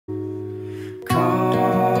Come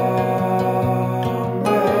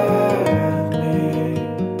with me,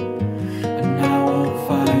 and I will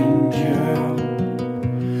find you,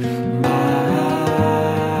 my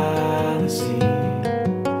Odyssey.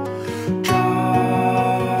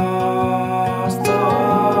 Just the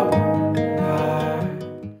night.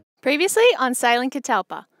 Previously on Sailing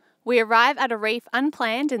Catalpa, we arrive at a reef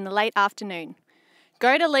unplanned in the late afternoon.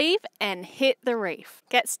 Go to leave and hit the reef.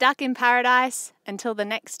 Get stuck in paradise until the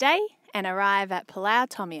next day and arrive at Palau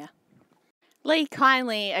Tomia. Lee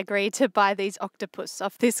kindly agreed to buy these octopus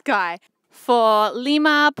off this guy for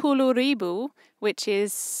 50,000, which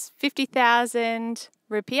is 50,000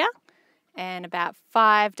 rupiah and about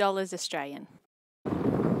 $5 Australian.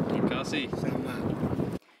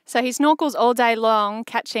 So he snorkels all day long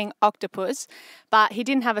catching octopus, but he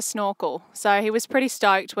didn't have a snorkel, so he was pretty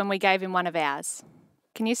stoked when we gave him one of ours.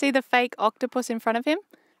 Can you see the fake octopus in front of him?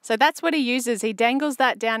 So that's what he uses. He dangles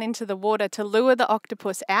that down into the water to lure the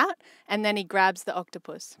octopus out, and then he grabs the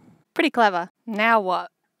octopus. Pretty clever. Now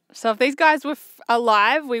what? So if these guys were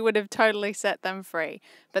alive, we would have totally set them free,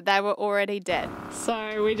 but they were already dead.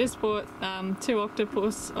 So we just bought 2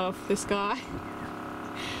 octopus off this guy.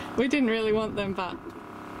 We didn't really want them, but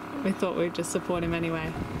we thought we'd just support him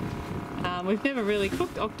anyway. We've never really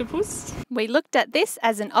cooked octopus. We looked at this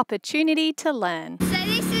as an opportunity to learn. So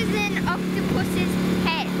this is an octopus's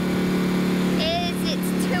head. Is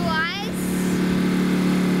its 2 eyes?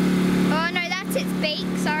 Oh no, that's its beak,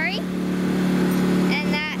 sorry.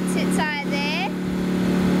 And that's its eye there.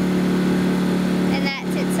 And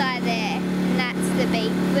that's its eye there. And that's the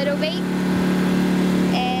beak, little beak.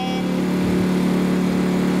 And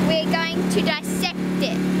we're going to dissect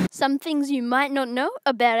it. Some things you might not know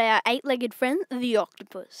about our 8-legged friend, the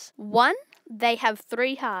octopus. 1, they have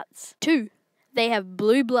 3 hearts. 2, they have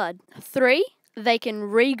blue blood. 3, they can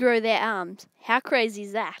regrow their arms. How crazy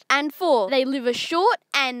is that? And 4, they live a short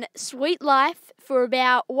and sweet life for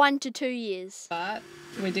about 1 to 2 years. But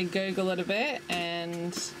we did Google it a bit,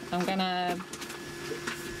 and I'm gonna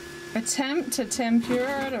attempt to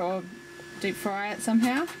tempura it or deep fry it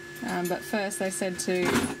somehow. But first they said to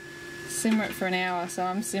simmer it for an hour, so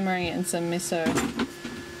I'm simmering it in some miso.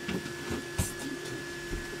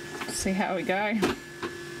 See how we go.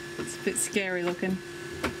 It's a bit scary looking.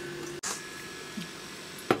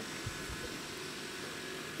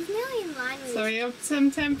 He's nearly in line with So we have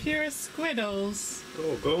some tempura squiddles.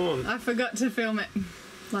 Oh, go on. I forgot to film it,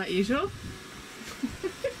 like usual.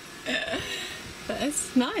 But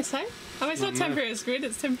it's nice, hey? Oh, it's not tempura squid,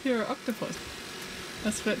 it's tempura octopus.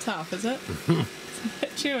 That's a bit tough, is it? It's a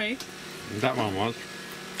bit chewy. That one was.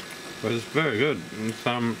 But it's very good. It's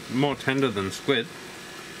more tender than squid.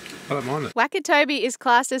 I don't mind it. Wakatobi is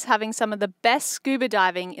classed as having some of the best scuba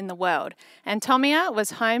diving in the world, and Tomia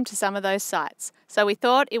was home to some of those sites. So we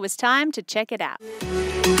thought it was time to check it out.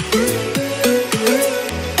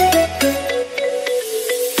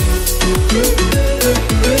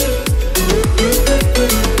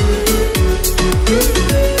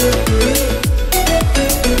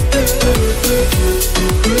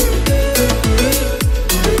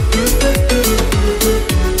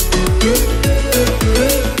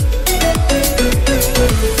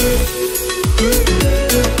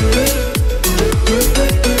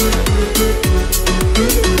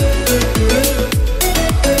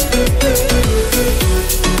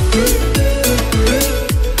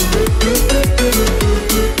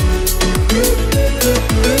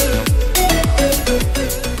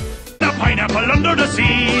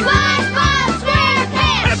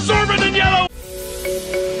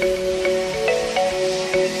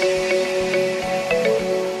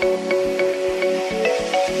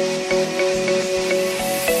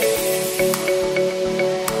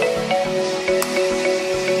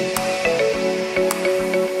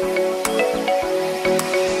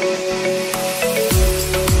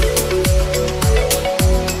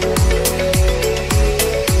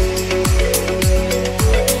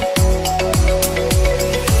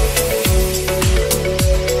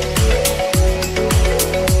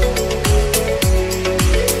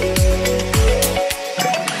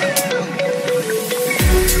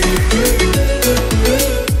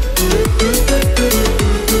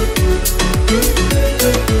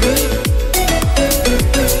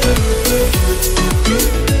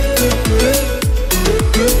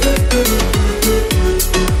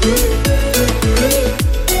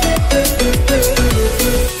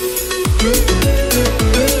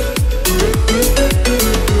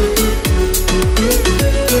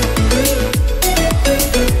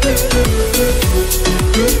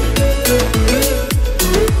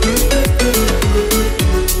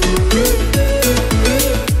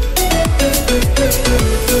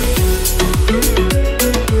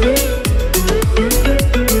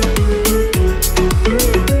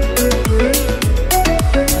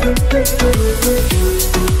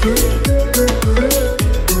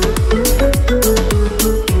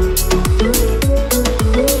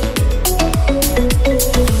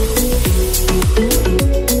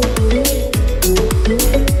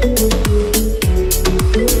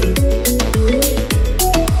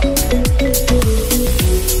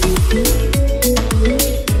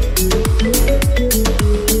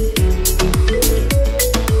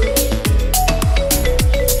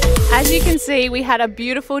 see, we had a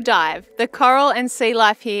beautiful dive. The coral and sea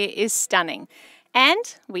life here is stunning. And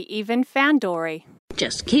we even found Dory.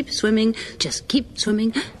 Just keep swimming, just keep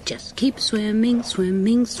swimming, just keep swimming,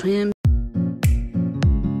 swimming, swim.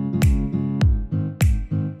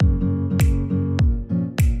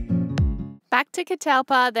 Back to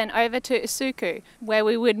Catalpa, then over to Usuku, where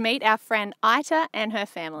we would meet our friend Ita and her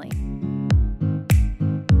family.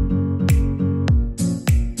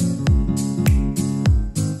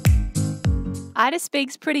 Ida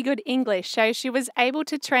speaks pretty good English, so she was able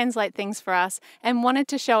to translate things for us and wanted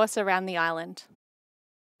to show us around the island.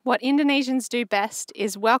 What Indonesians do best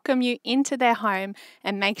is welcome you into their home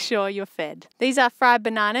and make sure you're fed. These are fried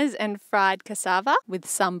bananas and fried cassava with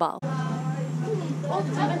sambal. I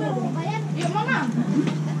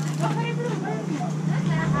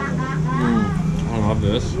love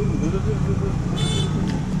this.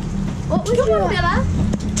 What would you want, Bella?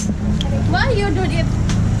 Why you do it?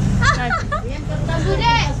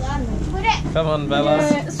 Bude. Come on, Bella.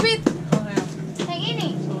 Sweet. Yang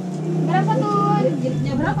ini. Berapa tuh?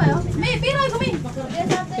 Berapa ya? Mi, piro itu, Mi?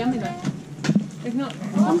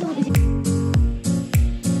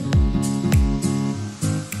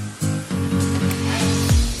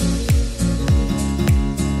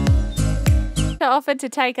 Offered to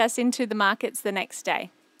take us into the markets the next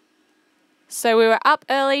day. So we were up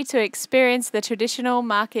early to experience the traditional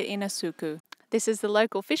market in Usuku. This is the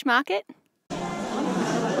local fish market.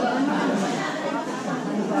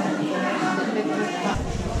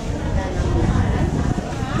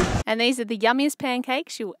 And these are the yummiest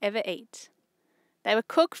pancakes you'll ever eat. They were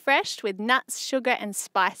cooked fresh with nuts, sugar and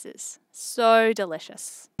spices. So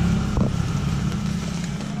delicious.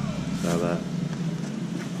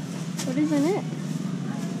 What is in it?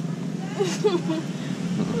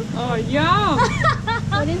 Oh, yum!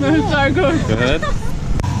 What is it? So good. Go ahead.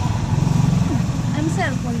 I'm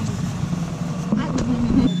sad for you.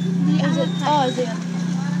 Is it? Oh, is it?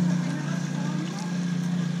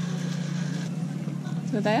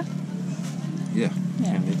 So there? Yeah.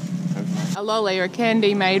 Candy. A lolly or a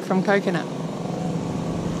candy made from coconut.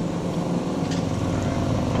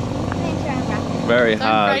 Very Don't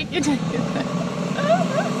hard. break your teeth.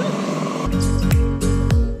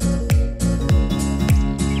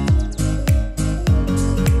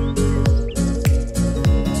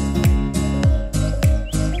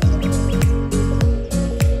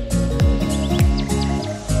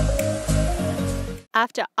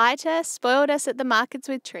 After Ita spoiled us at the markets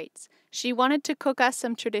with treats, she wanted to cook us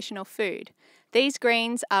some traditional food. These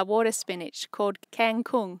greens are water spinach called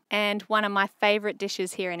kangkung and one of my favourite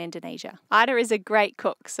dishes here in Indonesia. Ida is a great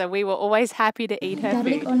cook, so we were always happy to eat her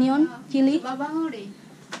Garlic, food. onion, chili, pepper,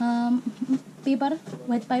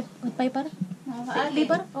 white pepper, pepper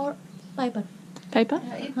or pepper. Paper?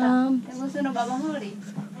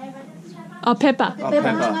 Oh, pepper.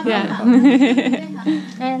 Yeah.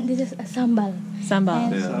 And this is a sambal.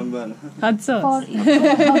 Sambal. And Hot for sauce.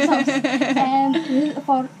 hot sauce. And this is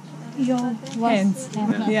for your Hands.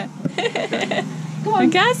 Yeah. Come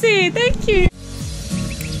on. Makasih, thank you.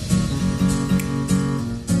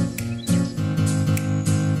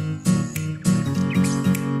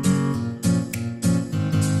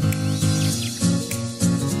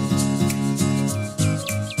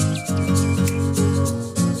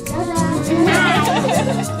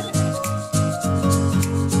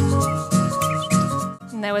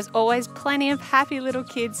 And there was always plenty of happy little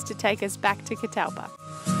kids to take us back to Catalpa.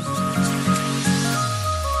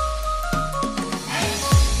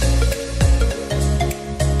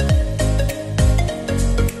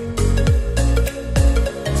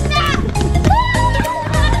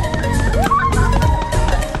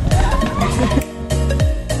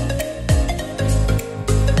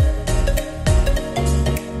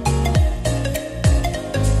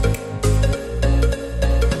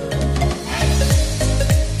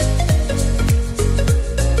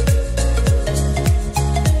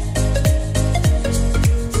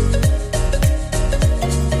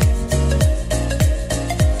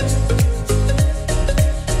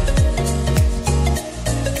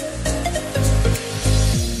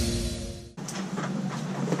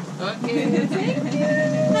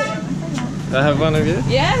 Do I have one of you?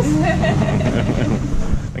 Yes.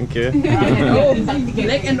 Thank you. Oh,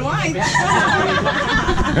 black and white.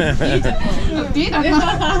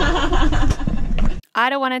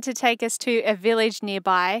 Ida wanted to take us to a village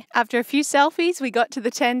nearby. After a few selfies, we got to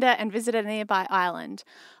the tender and visited a nearby island.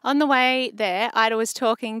 On the way there, Ida was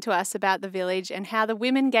talking to us about the village and how the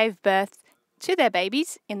women gave birth to their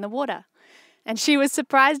babies in the water. And she was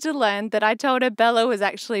surprised to learn that I told her Bella was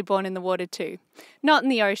actually born in the water too. Not in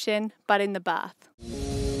the ocean, but in the bath.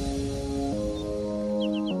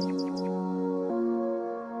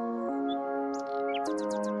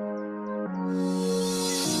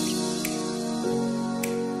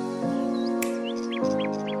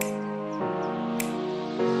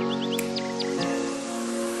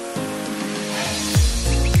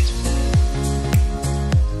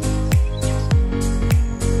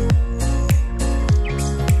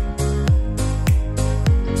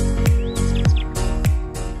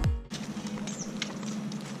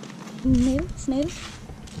 snail.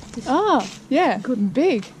 Oh, yeah, good and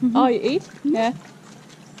big. Oh, you eat? Yeah.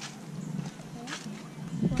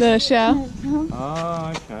 The shell.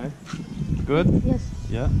 Oh, okay. Good? Yes,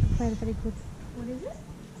 Yeah. very good. What is it?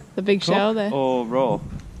 The big shell there. Or raw?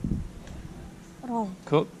 Raw.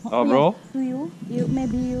 Cook? Oh, Yeah. raw? You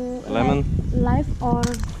maybe you Lemon? live or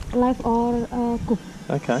cook.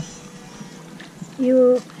 Okay.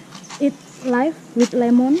 You eat live with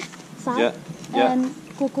lemon, salt, Yeah. Yeah. and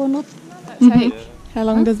coconut. Take. How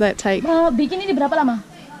long does that take? Bikin ini berapa lama?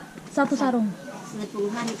 Satu sarung.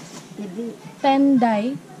 10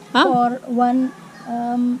 day for one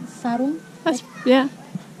sarung. That's, yeah.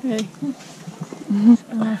 Okay.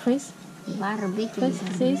 Face.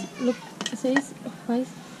 Face. Look. Face.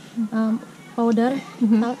 Powder.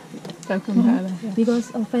 Salt. Because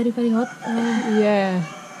very hot. Yeah.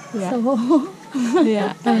 Yeah. So.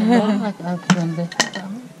 Yeah.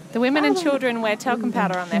 The women and children wear talcum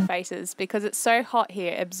powder on their faces because it's so hot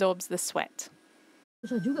here, it absorbs the sweat.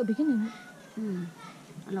 Susah juga bikinnya.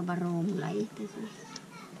 Kalau baru mulai itu.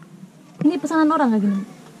 Ini pesanan orang nggak gini?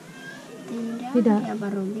 Tidak. Ya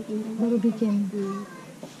baru bikin. Baru bikin.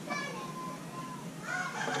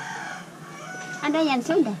 Ada yang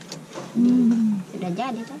sudah. Sudah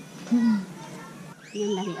jadi kan?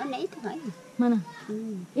 Yang dari Onda itu nggak ini? Mana?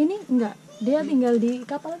 Ini enggak. Dia tinggal di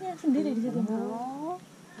kapalnya sendiri di situ.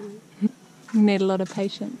 You need a lot of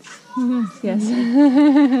patience. Yes.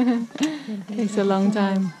 Takes a long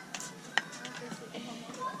time.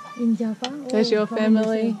 In Java. Does your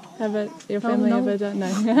family have it? Your family ever done? No.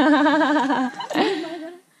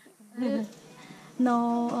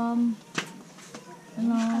 No.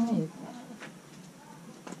 No.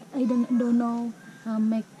 I don't know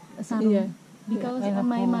make a sarung. Yeah. Because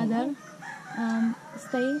my mother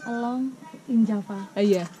stay alone in Java.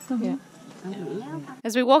 Yeah. Yeah.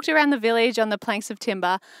 As we walked around the village on the planks of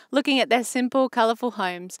timber, looking at their simple, colourful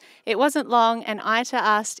homes, it wasn't long and Aita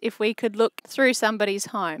asked if we could look through somebody's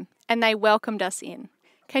home, and they welcomed us in.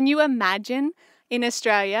 Can you imagine in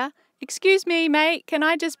Australia, "Excuse me, mate, can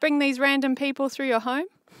I just bring these random people through your home?"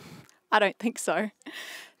 I don't think so.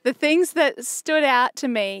 The things that stood out to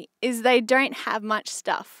me is they don't have much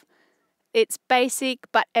stuff. It's basic,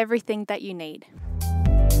 but everything that you need.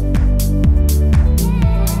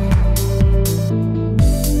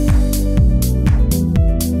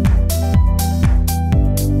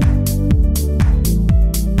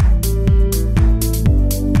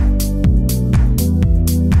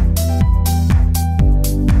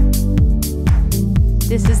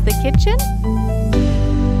 This is the kitchen.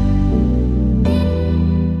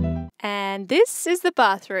 And this is the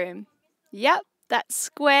bathroom. Yep, that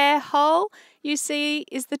square hole you see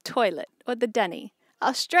is the toilet or the dunny.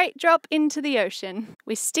 A straight drop into the ocean.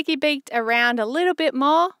 We sticky beaked around a little bit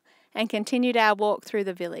more and continued our walk through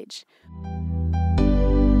the village.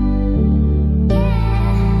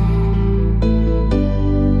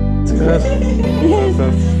 It's good.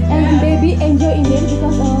 And baby enjoy in it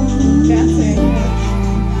because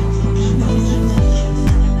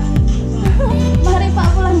Mari Pak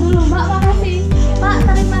pulang dulu. Mbak makasih. Pak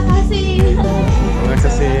terima kasih. Terima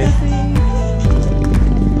kasih.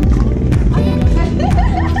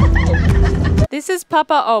 This is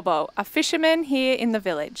Papa Obo, a fisherman here in the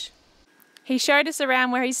village. He showed us around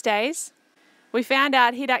where he stays. We found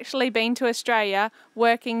out he'd actually been to Australia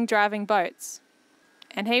working driving boats.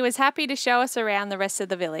 And he was happy to show us around the rest of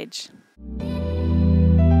the village.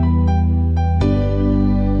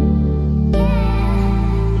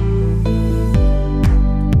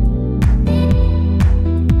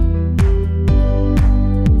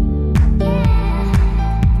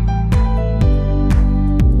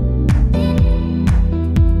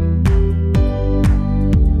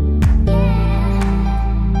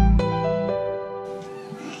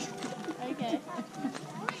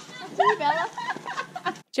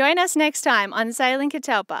 Join us next time on Sailing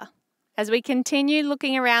Catalpa as we continue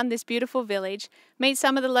looking around this beautiful village, meet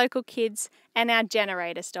some of the local kids, and our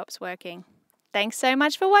generator stops working. Thanks so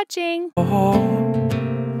much for watching.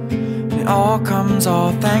 It all comes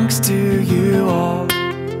all thanks to you all.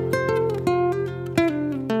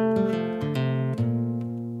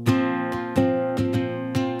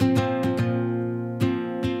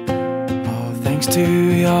 All thanks to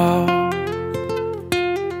y'all.